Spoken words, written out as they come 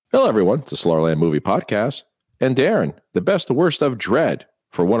Hello, everyone. It's the Slaughterland Movie Podcast. And Darren, the best and worst of Dredd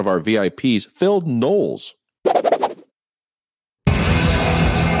for one of our VIPs, Phil Knowles.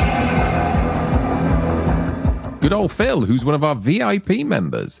 Good old Phil, who's one of our VIP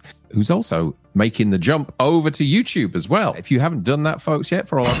members, who's also making the jump over to YouTube as well. If you haven't done that, folks, yet,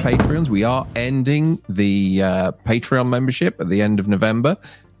 for all our Patreons, we are ending the Patreon membership at the end of November,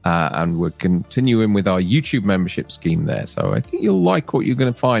 and we're continuing with our YouTube membership scheme there. So I think you'll like what you're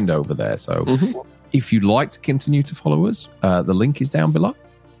going to find over there. So if you'd like to continue to follow us, the link is down below.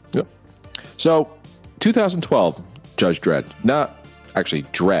 Yep. So 2012, Judge Dredd. Not actually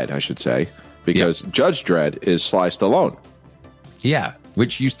Dredd, I should say. Because Judge Dredd is Sly Stallone. Yeah,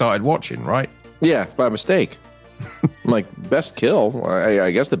 which you started watching, right? Yeah, by mistake. I'm like, best kill.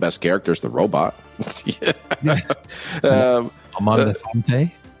 I guess the best character is the robot. Amanda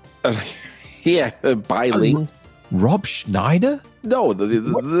Sante? Yeah, Biling. Rob Schneider? No,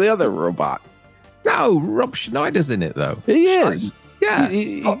 the other robot. No, Rob Schneider's in it, though. He is. Yeah.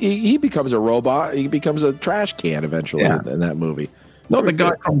 He becomes a robot. He becomes a trash can eventually in that movie. Not the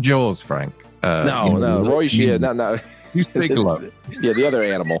guy from Jaws, Frank. No, Roy Sheehan. No. He's Bigelow. Yeah, the other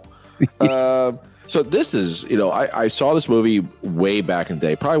animal. So this is, I saw this movie way back in the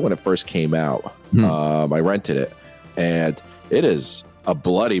day, probably when it first came out. I rented it, and it is a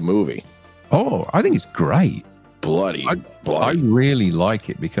bloody movie. Oh, I think it's great. Bloody. I really like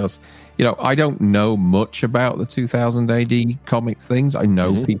it because, I don't know much about the 2000 AD comic things. I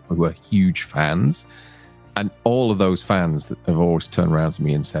know people who are huge fans, and all of those fans have always turned around to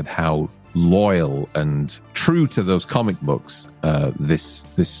me and said how loyal and true to those comic books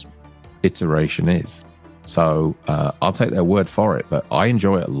this iteration is. So I'll take their word for it, but I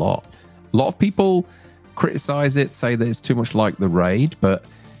enjoy it a lot. A lot of people criticize it, say that it's too much like The Raid, but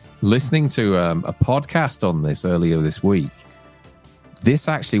listening to a podcast on this earlier this week, this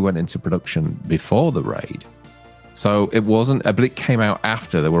actually went into production before The Raid. So it wasn't, but it came out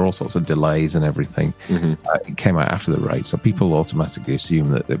after. There were all sorts of delays and everything. It came out after The Raid, so people automatically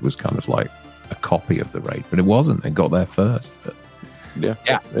assume that it was kind of like a copy of The Raid, but it wasn't. It got there first. But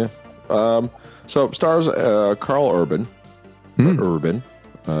yeah. So stars Carl Urban, who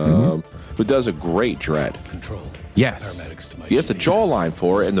does a great Dredd. Yes, he has the jawline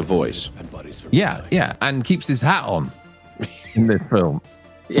for it and the voice. Yeah, and keeps his hat on in this film.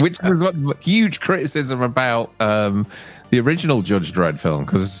 Which was a huge criticism about the original Judge Dredd film,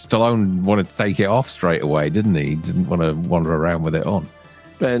 because Stallone wanted to take it off straight away, didn't he? He didn't want to wander around with it on.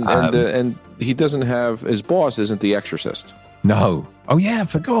 And he doesn't have, his boss isn't the Exorcist. No. Oh yeah, I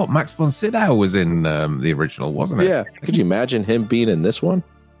forgot. Max von Sydow was in the original, wasn't it? Yeah. Could you imagine him being in this one?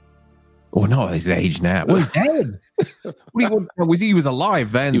 Oh no, he's aged now. Well, he's dead. He was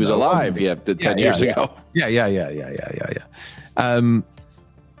alive then. He was alive, 10 years ago. Yeah,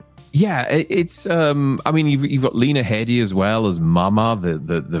 it's. I mean, you've got Lena Headey as well as Mama,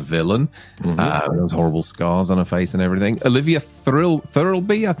 the villain. Those horrible scars on her face and everything. Olivia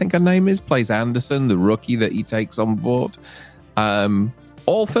Thirlby, I think her name is, plays Anderson, the rookie that he takes on board.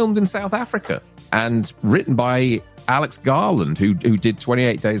 All filmed in South Africa and written by Alex Garland, who did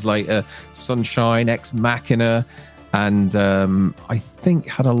 28 Days Later, Sunshine, Ex Machina, and I think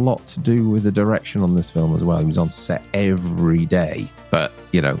had a lot to do with the direction on this film as well. He was on set every day. But,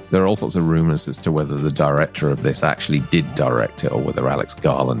 there are all sorts of rumors as to whether the director of this actually did direct it or whether Alex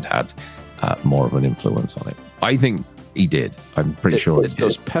Garland had more of an influence on it. I think he did. I'm pretty sure it's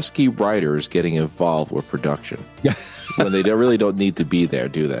those pesky writers getting involved with production. Yeah. When they really don't need to be there,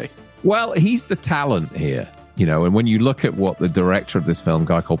 do they? Well, he's the talent here, and when you look at what the director of this film, a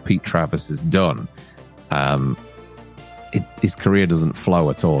guy called Pete Travis, has done, his career doesn't flow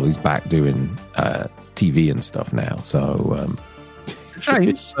at all. He's back doing TV and stuff now. So,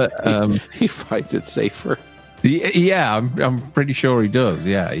 he finds it safer. Yeah, I'm pretty sure he does.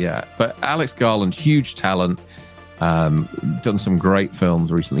 Yeah. But Alex Garland, huge talent. Done some great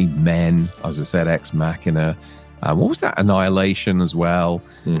films recently. Men, as I said, Ex Machina. What was that? Annihilation as well.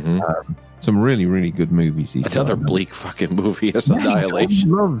 Some really, really good movies. Another bleak fucking movie is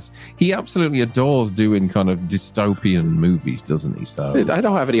Annihilation. He absolutely adores doing kind of dystopian movies, doesn't he? So I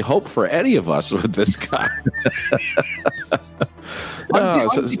don't have any hope for any of us with this guy.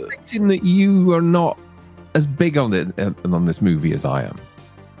 I'm detecting that you are not as big on this movie as I am.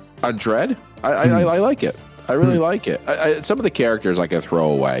 On Dredd? I like it. I really like it. Some of the characters I can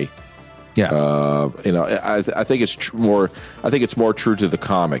throw away. Yeah. I think it's more. I think it's more true to the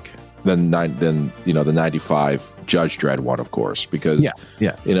comic than the 95 Judge Dredd one, of course, because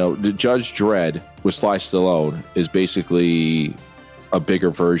the Judge Dredd with Sly Stallone is basically a bigger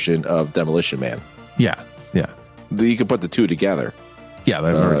version of Demolition Man. Yeah. You can put the two together.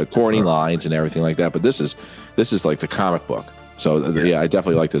 corny lines and everything like that. But this is like the comic book. So I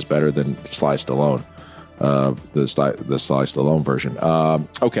definitely like this better than Sly Stallone, the Sly Stallone version.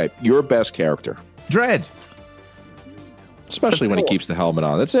 Okay, your best character, Dredd, especially when he keeps the helmet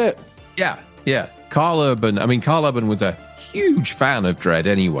on. That's it. Yeah. Carl Urban. I mean, Carl Urban was a huge fan of Dredd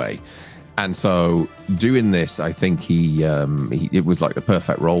anyway, and so doing this, I think it was like the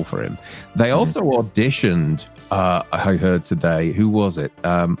perfect role for him. They also auditioned. I heard today. Who was it?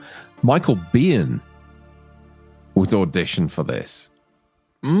 Michael Biehn was auditioned for this.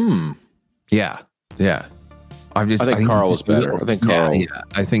 Yeah. I think Carl was better. I think Carl. Yeah.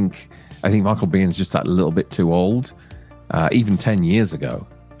 I think Michael Bihn's just that little bit too old, even 10 years ago,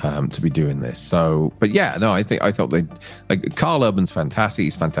 to be doing this. So, but yeah, no, I thought Carl Urban's fantastic.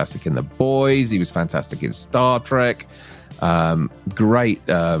 He's fantastic in The Boys. He was fantastic in Star Trek. Great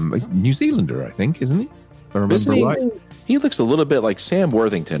New Zealander, I think, isn't he? If I remember right. He looks a little bit like Sam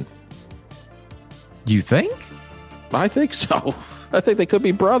Worthington. You think? I think so. I think they could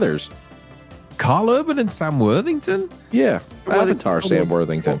be brothers. Carl Urban and Sam Worthington? Yeah. Avatar Sam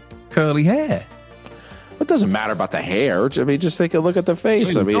Worthington. Curly hair. It doesn't matter about the hair. I mean, just take a look at the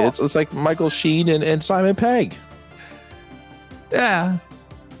face. I mean, it's like Michael Sheen and Simon Pegg. Yeah.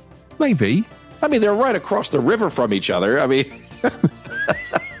 Maybe. I mean, they're right across the river from each other. I mean...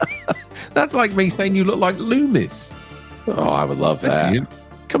 That's like me saying you look like Loomis. Oh, I would love that.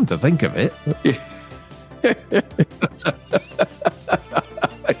 Come to think of it.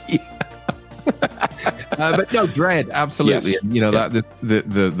 But no, Dredd, absolutely. Yes. And, that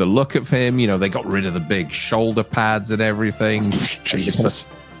the look of him. They got rid of the big shoulder pads and everything. Jesus,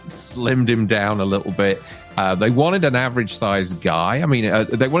 slimmed him down a little bit. They wanted an average-sized guy. I mean,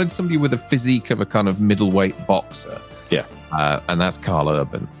 they wanted somebody with a physique of a kind of middleweight boxer. Yeah, and that's Carl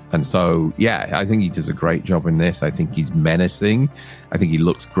Urban. And so, yeah, I think he does a great job in this. I think he's menacing. I think he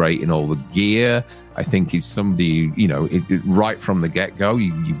looks great in all the gear. I think he's somebody, right from the get-go,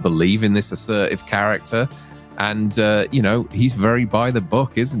 you believe in this assertive character. And, he's very by the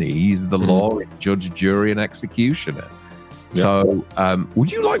book, isn't he? He's the law, judge, jury, and executioner. Yeah. So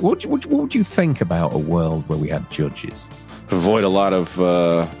what would you think about a world where we had judges? Avoid a lot of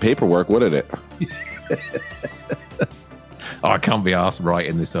paperwork, wouldn't it? Oh, I can't be asked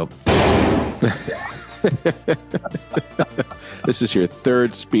writing this up. This is your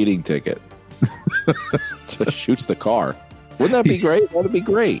third speeding ticket. Just shoots the car. Wouldn't that be great? That'd be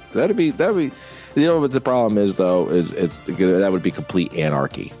great. That'd be. What the problem is, though, is that would be complete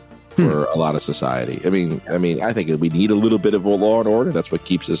anarchy for a lot of society. I mean, I think we need a little bit of law and order. That's what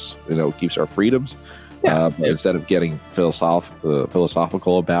keeps us, keeps our freedoms. Yeah. Instead of getting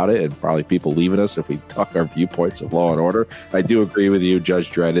philosophical about it, and probably people leaving us if we talk our viewpoints of law and order. I do agree with you.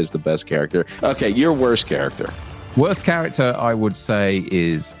 Judge Dredd is the best character. Okay, your worst character. Worst character, I would say,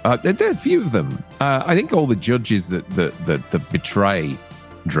 is there's a few of them. I think all the judges that betray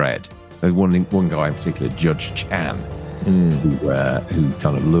Dredd. There's one guy in particular, Judge Chan, who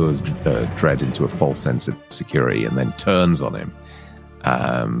kind of lures Dredd into a false sense of security and then turns on him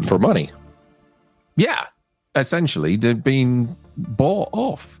for money. Yeah, essentially, they've been bought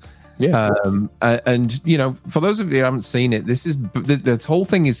off. Yeah, and for those of you who haven't seen it, this whole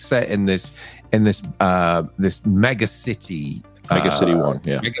thing is set in this mega city. Mega City One,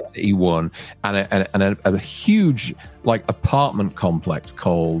 yeah. Mega City One, and a huge apartment complex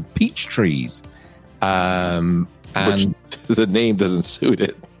called Peach Trees, and which the name doesn't suit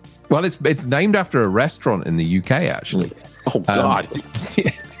it. Well, it's named after a restaurant in the UK, actually. Oh God.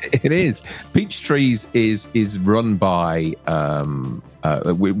 It is. Peach Trees is run by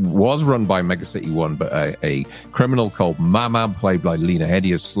was run by Mega City One, but a criminal called Mama, played by Lena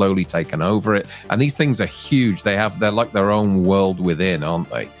Headey, has slowly taken over it. And these things are huge. They're like their own world within, aren't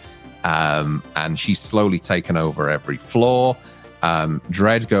they? And she's slowly taken over every floor.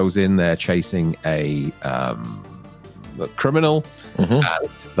 Dredd goes in there chasing a criminal, and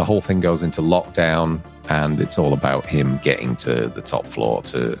the whole thing goes into lockdown. And it's all about him getting to the top floor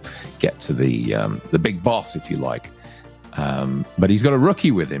to get to the big boss, if you like. But he's got a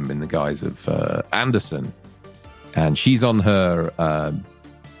rookie with him in the guise of Anderson, and she's on her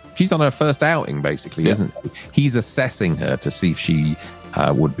first outing, basically, isn't she? He's assessing her to see if she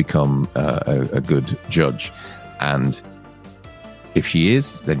would become a good judge, and if she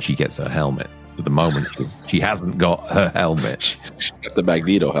is, then she gets her helmet. At the moment, she hasn't got her helmet. She's got the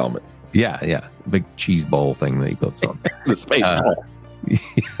Magneto helmet. Yeah. Big cheese ball thing that he puts on. The space ball.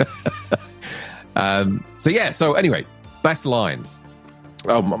 So anyway, best line.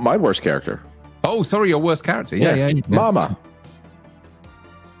 Oh, my worst character. Oh, sorry, your worst character. Yeah. Mama.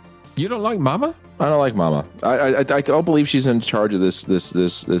 You don't like Mama? I don't like Mama. I don't believe she's in charge of this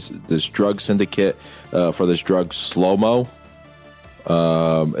drug syndicate for this drug slow-mo.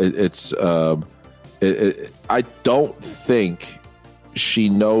 I don't think she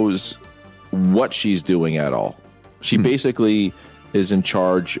knows what she's doing at all. She basically is in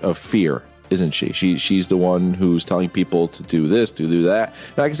charge of fear, isn't she? She's the one who's telling people to do this, to do that.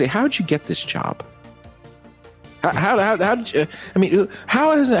 And I can say, how'd you get this job? How did you? I mean,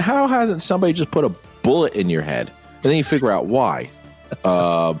 how hasn't somebody just put a bullet in your head and then you figure out why?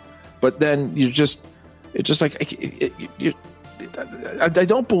 But then it's just like I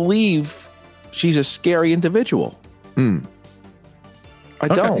don't believe she's a scary individual. I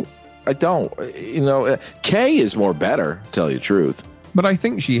don't. You know, Kay is more better, to tell you the truth. But I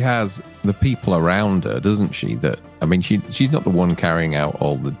think she has the people around her, doesn't she? That, I mean, she's not the one carrying out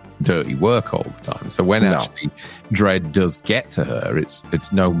all the dirty work all the time. So when actually Dredd does get to her,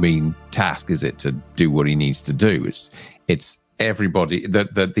 it's no mean task, is it, to do what he needs to do? It's everybody.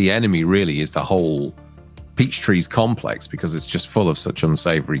 The enemy really is the whole Peachtree's complex, because it's just full of such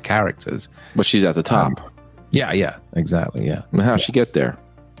unsavory characters. But she's at the top. Yeah, exactly. Yeah. And how'd she get there?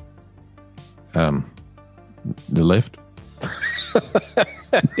 The lift.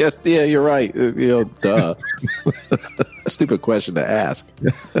 Yes, yeah, you're right. You know, duh. Stupid question to ask.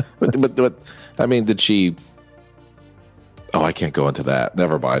 But I mean, did she? Oh, I can't go into that.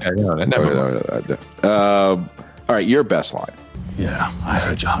 Never mind. Never mind. All right, your best line. Yeah, I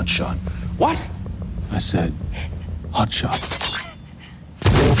heard you, hot shot. What? I said, hot shot.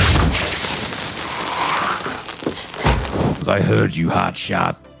 I heard you, hot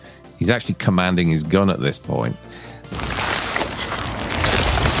shot. He's actually commanding his gun at this point.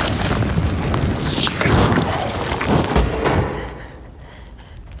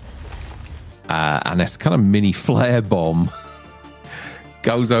 And this kind of mini flare bomb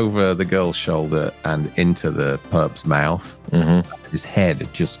goes over the girl's shoulder and into the perp's mouth. His head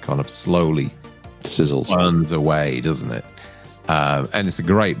just kind of slowly sizzles, burns away, doesn't it? And it's a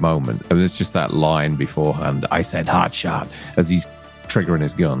great moment. I mean, it's just that line beforehand. I said hot shot as he's triggering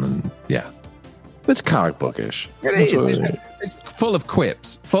his gun, and it's comic bookish. It is. It's full of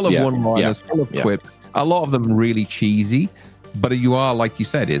quips, full of one-liners, full of quips. A lot of them really cheesy, but you are, like you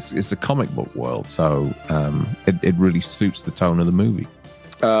said, it's a comic book world, so it really suits the tone of the movie.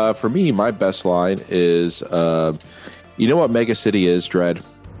 For me, my best line is, you know what Mega City is, Dredd?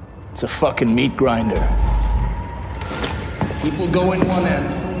 It's a fucking meat grinder. People go in one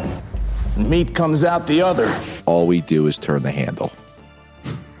end, and meat comes out the other. All we do is turn the handle.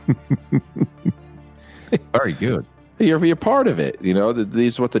 Very good. You're part of it. You know,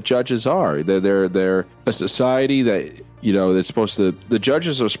 these are what the judges are. They're a society that, you know, that's supposed to. The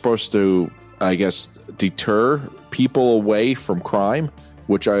judges are supposed to, I guess, deter people away from crime.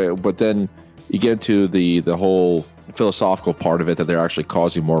 But then you get into the whole philosophical part of it, that they're actually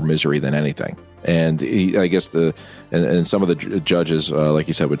causing more misery than anything. And I guess and some of the judges, like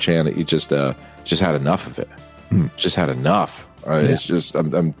you said with Chan, he just had enough of it. Just had enough. It's just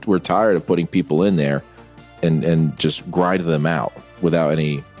we're tired of putting people in there and just grinding them out without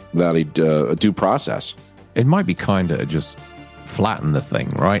any due process. It might be kind of just flatten the thing,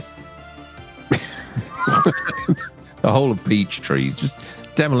 right? The whole of Peachtree's just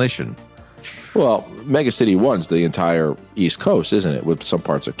demolition. Well, Mega City 1's the entire East Coast, isn't it? With some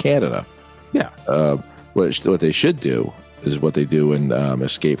parts of Canada. Yeah. What they should do is what they do in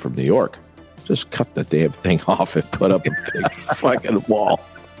Escape from New York. Just cut the damn thing off and put up a big fucking wall.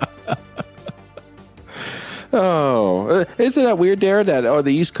 Oh, isn't that weird, Darren? That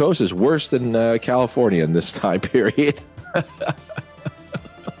the East Coast is worse than California in this time period.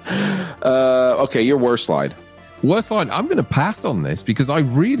 Okay, your worst line. Worst line. I'm going to pass on this because I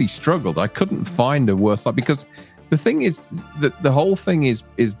really struggled. I couldn't find a worst line, because the thing is that the whole thing is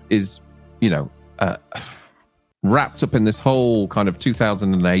you know, wrapped up in this whole kind of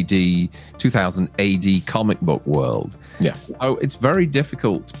 2000 AD comic book world. Yeah. So it's very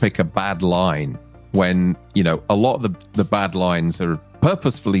difficult to pick a bad line when, you know, a lot of the bad lines are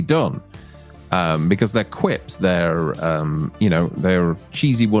purposefully done, because they're quips, they're they're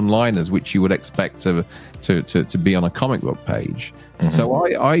cheesy one-liners which you would expect to be on a comic book page. So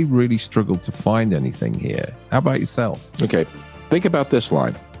I really struggled to find anything here. How about yourself? Okay, think about this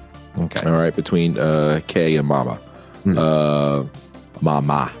line. Okay. All right, between Kay and Mama.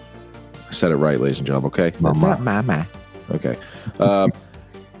 Mama. I said it right, ladies and gentlemen, okay? Mama. Okay.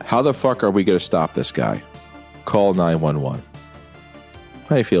 How the fuck are we going to stop this guy? Call 911. How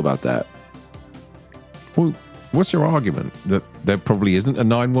do you feel about that? Well, what's your argument? That there probably isn't a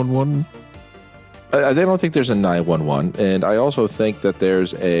 911? I don't think there's a 911, and I also think that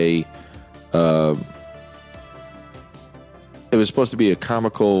there's a it was supposed to be a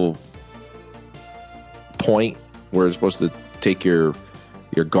comical point where it's supposed to take your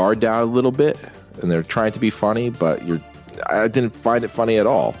guard down a little bit, and they're trying to be funny, but I didn't find it funny at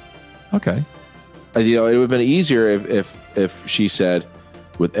all. Okay. You know, it would have been easier if she said,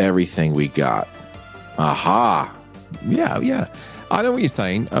 "With everything we got." Aha. Yeah. I know what you're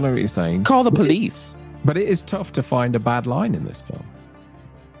saying. Call the police. But it is tough to find a bad line in this film.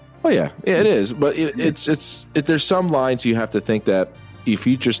 Oh yeah, it is. But there's some lines you have to think that if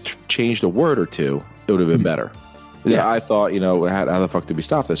you just changed a word or two, it would have been better. Yeah, I thought, how the fuck did we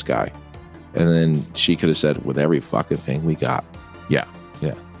stop this guy? And then she could have said, "With every fucking thing we got." Yeah.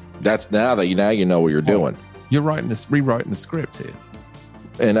 That's now you know what you're doing. You're rewriting the script here,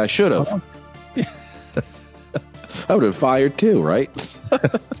 and I should have. I would have fired too, right?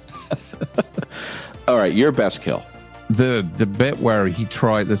 All right, your best kill. The bit where he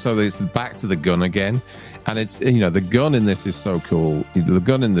tried. So it's back to the gun again, and it's the gun in this is so cool. The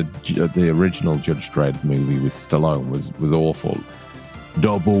gun in the original Judge Dredd movie with Stallone was awful.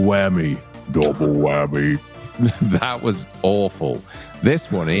 Double whammy. That was awful.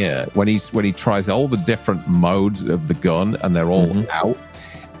 This one here, when he tries all the different modes of the gun and they're all out,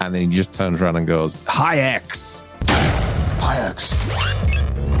 and then he just turns around and goes, "High X."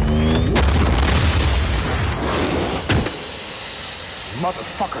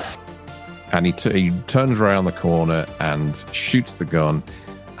 Motherfucker. And he turns around the corner and shoots the gun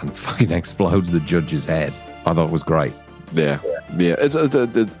and fucking explodes the judge's head. I thought it was great. Yeah. It's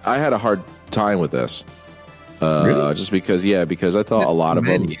I had a hard time with this. Really? Just because I thought a lot of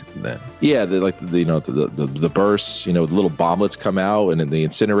them. Yeah, the bursts, the little bomblets come out, and the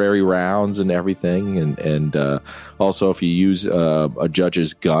incendiary rounds and everything, and also if you use a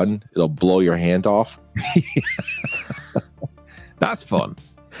judge's gun, it'll blow your hand off. That's fun.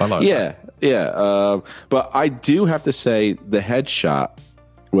 I like that. Yeah. But I do have to say the headshot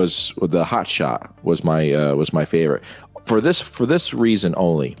the hot shot was my favorite for this reason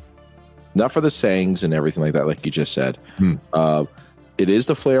only. Not for the sayings and everything like that, like you just said. It is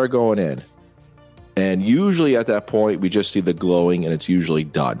the flare going in. And usually at that point, we just see the glowing and it's usually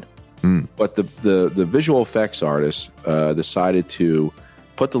done. But the visual effects artist decided to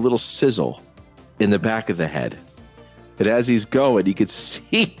put the little sizzle in the back of the head. And as he's going, you could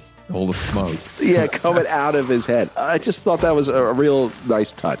see all the smoke. Coming out of his head. I just thought that was a real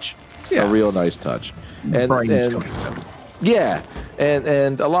nice touch. Yeah. A real nice touch. And yeah.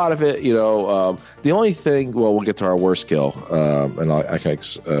 And a lot of it, the only thing, well, we'll get to our worst kill, and I can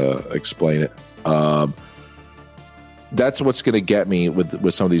explain it. That's what's going to get me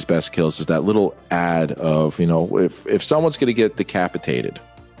with some of these best kills is that little ad of, if someone's going to get decapitated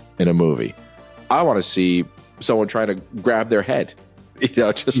in a movie, I want to see someone trying to grab their head,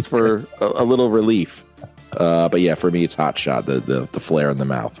 just for a little relief. But yeah, for me, it's Hot Shot, the flare in the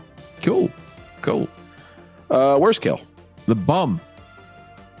mouth. Cool. Worst kill. The bomb.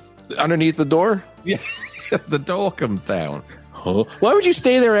 Underneath the door? Yeah, the door comes down. Huh? Why would you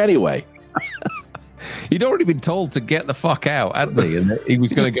stay there anyway? He'd already been told to get the fuck out, hadn't he? And he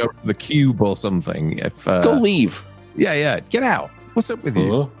was going to go to the cube or something. Go leave. Yeah, get out. What's up with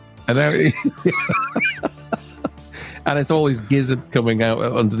you? And then, and it's all these gizzards coming out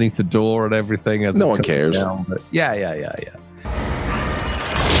underneath the door and everything. As no one cares. Down, but yeah.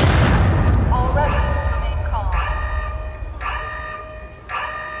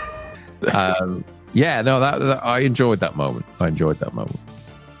 I enjoyed that moment.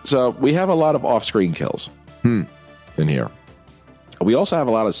 So we have a lot of off-screen kills in here. We also have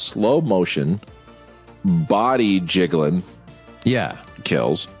a lot of slow motion, body jiggling,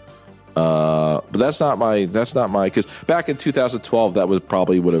 kills. But that's not my because back in 2012 that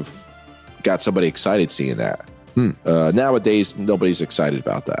would have got somebody excited seeing that. Nowadays nobody's excited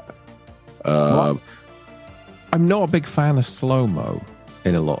about that. I'm not a big fan of slow mo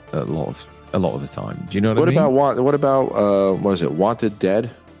in a lot of the time. Do you know what I mean? What about what is it? Wanted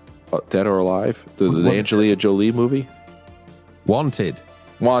Dead? Dead or Alive? The Angelina Jolie movie? Wanted.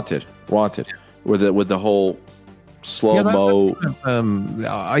 With the whole slow mo.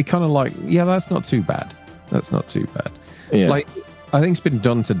 I kind of like. Yeah, that's not too bad. Yeah. Like, I think it's been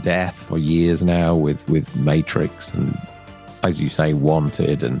done to death for years now with Matrix and, as you say,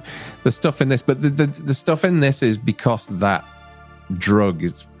 Wanted and the stuff in this. But the stuff in this is because that drug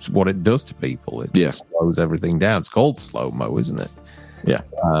is what it does to people. It slows everything down. It's called slow mo, isn't it? Yeah.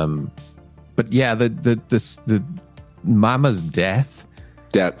 But yeah, the Mama's death.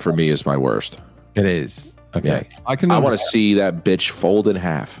 That for me is my worst. It is. Okay. Yeah. I want to see that bitch fold in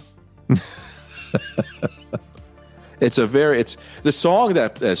half. It's the song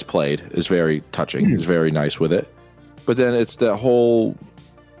that is played is very touching. Is very nice with it, but then it's the whole.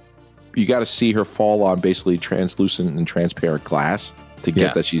 You got to see her fall on basically translucent and transparent glass to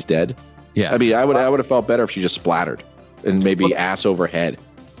get that she's dead. Yeah, I mean, I would have felt better if she just splattered and maybe ass over head,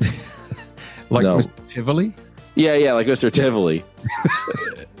 like Mr. Tivoli. Yeah, like Mr. Tivoli,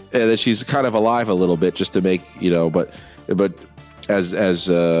 and then she's kind of alive a little bit just to make but as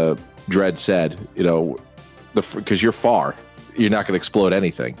Dredd said, because you're far, you're not going to explode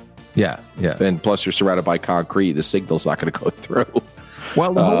anything. Yeah. And plus, you're surrounded by concrete. The signal's not going to go through.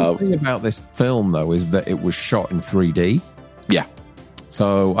 Well, the whole thing about this film, though, is that it was shot in 3D. Yeah.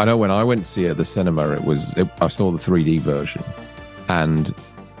 So I know when I went to see it at the cinema, I saw the 3D version, and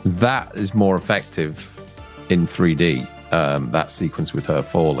that is more effective in 3D. That sequence with her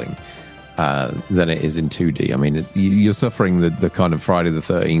falling. Than it is in 2D. I mean, you're suffering the kind of Friday the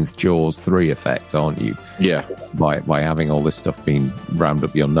 13th Jaws 3 effect, aren't you? Yeah. By having all this stuff being rammed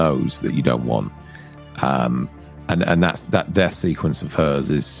up your nose that you don't want. And that death sequence of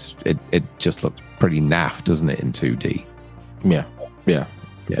hers it just looks pretty naff, doesn't it, in 2D? Yeah.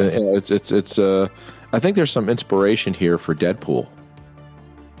 It's I think there's some inspiration here for Deadpool.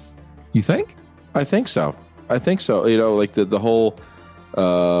 You think? I think so. Like the whole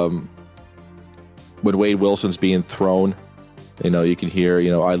when Wade Wilson's being thrown, you can hear,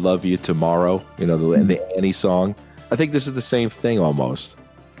 I love you tomorrow, the Annie song. I think this is the same thing almost.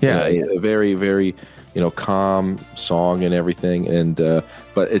 Yeah. A very, very, calm song and everything. And,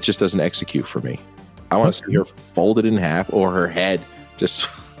 but it just doesn't execute for me. I want to see her folded in half or her head just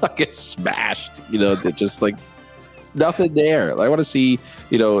fucking smashed, just like nothing there. I want to see,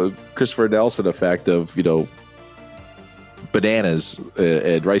 Christopher Nelson effect of, bananas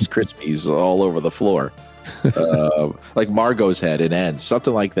and Rice Krispies all over the floor, like Margot's head in Ends,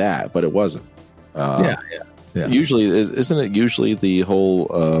 something like that, but it wasn't. Yeah. Usually, isn't it usually the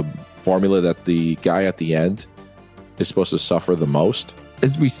whole formula that the guy at the end is supposed to suffer the most?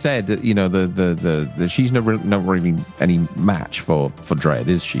 As we said, the she's not really any match for Dredd,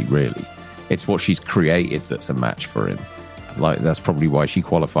 is she? Really, it's what she's created that's a match for him. Like that's probably why she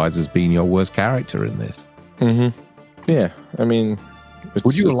qualifies as being your worst character in this. Mm-hmm. Yeah, I mean,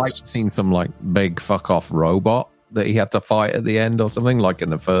 would you have liked to seen some like big fuck off robot that he had to fight at the end or something like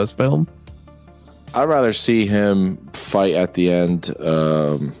in the first film? I'd rather see him fight at the end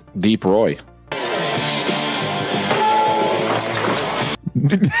Deep Roy.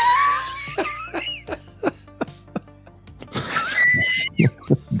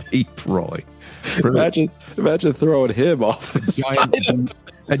 Deep Roy. Imagine throwing him off the side.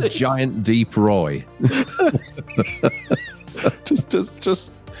 A giant Deep Roy.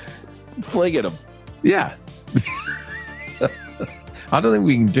 just flinging him. Yeah. I don't think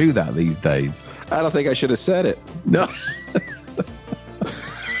we can do that these days. I don't think I should have said it. No.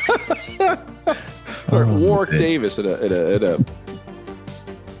 Or Warwick Davis in a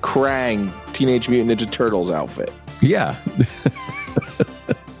Krang Teenage Mutant Ninja Turtles outfit. Yeah.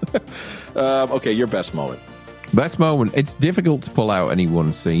 Okay, your best moment. Best moment. It's difficult to pull out any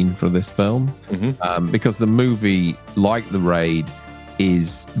one scene for this film because the movie, like The Raid,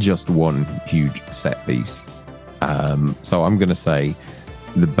 is just one huge set piece. So I'm going to say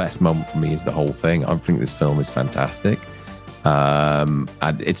the best moment for me is the whole thing. I think this film is fantastic. And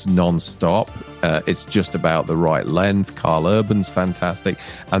it's non-stop. It's just about the right length. Carl Urban's fantastic.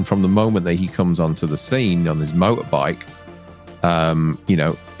 And from the moment that he comes onto the scene on his motorbike,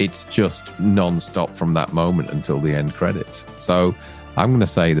 it's just non-stop from that moment until the end credits. So I'm going to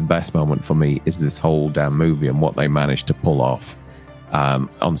say the best moment for me is this whole damn movie and what they managed to pull off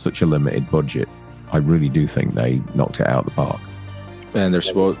on such a limited budget. I really do think they knocked it out of the park. And they're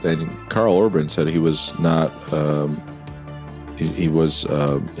supposed. And Carl Urban said he was not. He was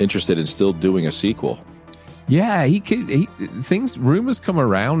interested in still doing a sequel. Yeah, he could. Rumors come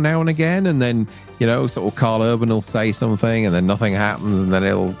around now and again, and then sort of Carl Urban will say something, and then nothing happens, and then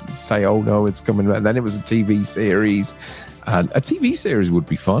he'll say, "Oh no, it's coming back." And then it was a TV series, and a TV series would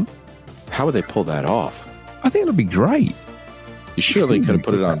be fun. How would they pull that off? I think it'd be great. You surely could have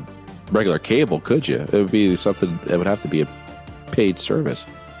put it on regular cable, could you? It would be something. It would have to be a paid service.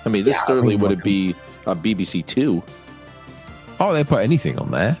 I mean, this certainly wouldn't be on BBC Two. Oh, they put anything on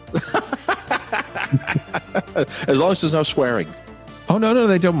there. As long as there's no swearing. Oh, no,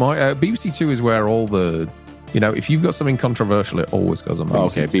 they don't mind. BBC Two is where all the, if you've got something controversial, it always goes on BBC.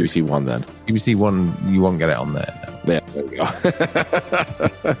 Okay, BBC One then. BBC One, you won't get it on there. No. Yeah, there we go.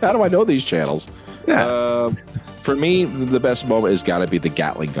 How do I know these channels? Yeah. For me, the best moment has got to be the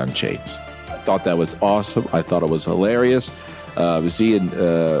Gatling gun change. I thought that was awesome. I thought it was hilarious. seeing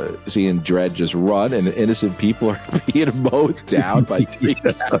Dredd just run and innocent people are being mowed down by 3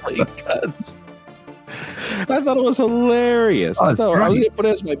 Gatling guns. I thought it was hilarious. I thought I was going to put it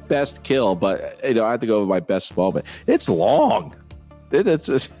as my best kill, but I had to go with my best moment. It's long.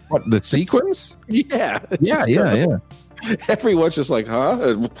 It's what, the sequence? Yeah. Yeah. Everyone's just like,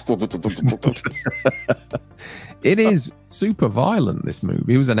 huh? It is super violent, this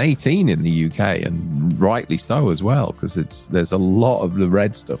movie. It was an 18 in the UK, and rightly so as well, because there's a lot of the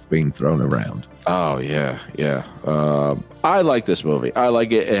red stuff being thrown around. Oh yeah. I like this movie. I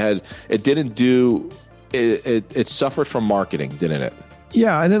like it. It didn't do it suffered from marketing, didn't it?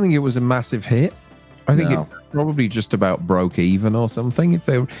 Yeah, I don't think it was a massive hit. I think it probably just about broke even or something. If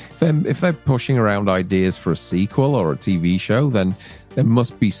they're pushing around ideas for a sequel or a TV show, then there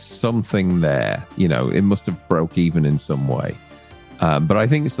must be something there. It must have broke even in some way. But I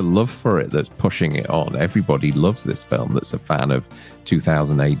think it's the love for it that's pushing it on. Everybody loves this film that's a fan of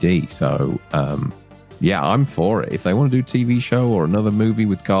 2000 AD. So, I'm for it. If they want to do a TV show or another movie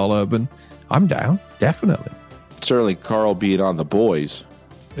with Carl Urban, I'm down. Definitely. Certainly, Carl being on The Boys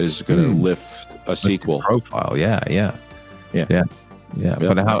is going to lift a sequel profile. Yeah.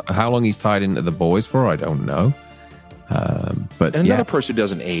 But how long he's tied into The Boys for, I don't know. But and another person who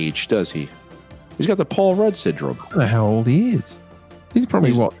doesn't age, does he? He's got the Paul Rudd syndrome. I don't know how old he is. He's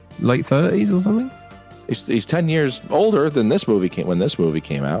probably late 30s or something. He's 10 years older than this movie when this movie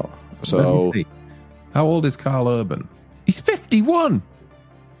came out. So, how old is Carl Urban? He's 51.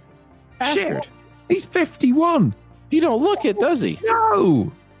 Bastard. He's 51. He don't look it, does he?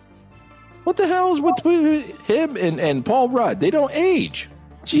 No. What the hell is with him and Paul Rudd? They don't age.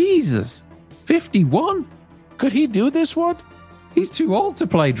 Jesus. 51? Could he do this one? He's too old to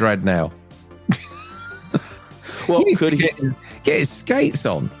play Dredd now. Well, could he get his skates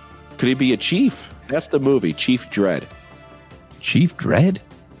on? Could he be a chief? That's the movie, Chief Dredd. Chief Dredd?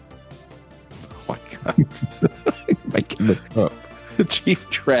 Oh my God. Making this up. Chief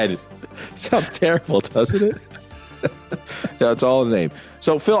Dredd. Sounds terrible, doesn't it? Yeah, it's all in the name.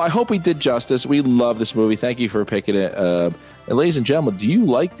 So, Phil, I hope we did justice. We love this movie. Thank you for picking it. And ladies and gentlemen, do you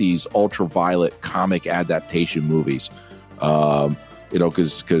like these ultraviolet comic adaptation movies?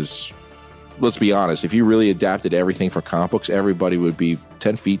 Because let's be honest, if you really adapted everything for comic books, everybody would be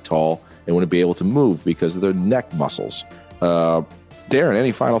 10 feet tall and wouldn't be able to move because of their neck muscles. Darren,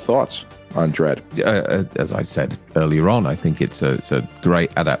 any final thoughts on Dredd? As I said earlier on, I think it's a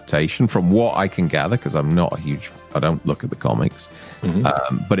great adaptation from what I can gather, because I don't look at the comics,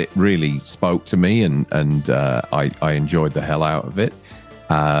 but it really spoke to me, and I enjoyed the hell out of it.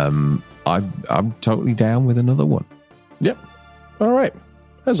 I'm totally down with another one. Yep. All right.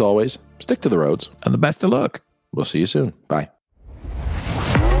 As always, stick to the roads. And the best of luck. We'll see you soon. Bye.